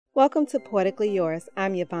Welcome to Poetically Yours.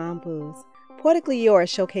 I'm Yvonne Booz. Poetically Yours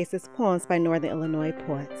showcases poems by Northern Illinois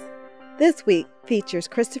poets. This week features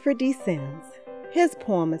Christopher D. Sims. His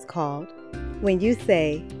poem is called When You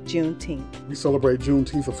Say Juneteenth. We celebrate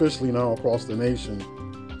Juneteenth officially now across the nation.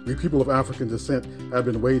 We people of African descent have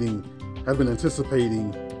been waiting, have been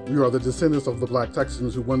anticipating. We are the descendants of the Black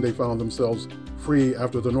Texans who one day found themselves free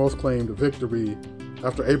after the North claimed victory.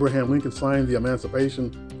 After Abraham Lincoln signed the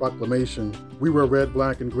Emancipation Proclamation, we wear red,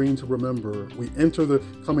 black, and green to remember. We enter the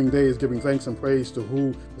coming days giving thanks and praise to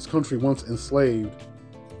who this country once enslaved.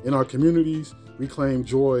 In our communities, we claim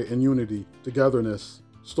joy and unity, togetherness,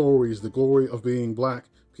 stories, the glory of being Black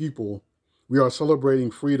people. We are celebrating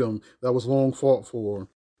freedom that was long fought for.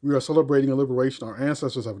 We are celebrating a liberation our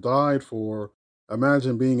ancestors have died for.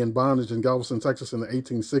 Imagine being in bondage in Galveston, Texas in the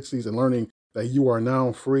 1860s and learning that you are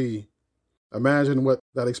now free. Imagine what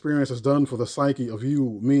that experience has done for the psyche of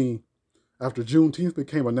you, me. After Juneteenth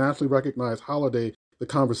became a nationally recognized holiday, the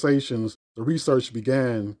conversations, the research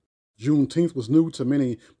began. Juneteenth was new to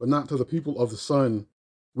many, but not to the people of the sun.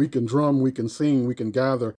 We can drum, we can sing, we can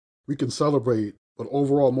gather, we can celebrate, but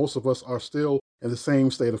overall most of us are still in the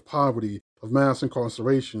same state of poverty, of mass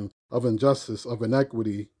incarceration, of injustice, of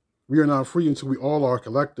inequity. We are not free until we all are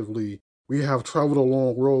collectively. We have traveled a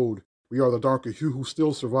long road. We are the darker hue who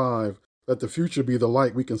still survive. Let the future be the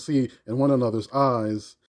light we can see in one another's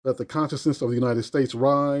eyes. Let the consciousness of the United States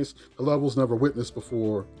rise to levels never witnessed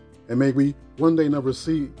before. And may we one day never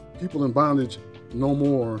see people in bondage no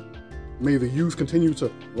more. May the youth continue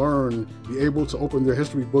to learn, be able to open their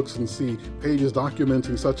history books and see pages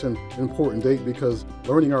documenting such an important date, because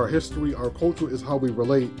learning our history, our culture is how we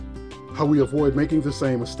relate, how we avoid making the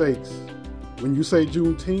same mistakes. When you say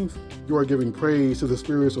Juneteenth, you are giving praise to the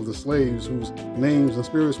spirits of the slaves whose names and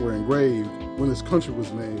spirits were engraved when this country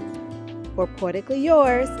was made. For Poetically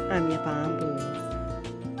Yours, I'm Yvonne Booz.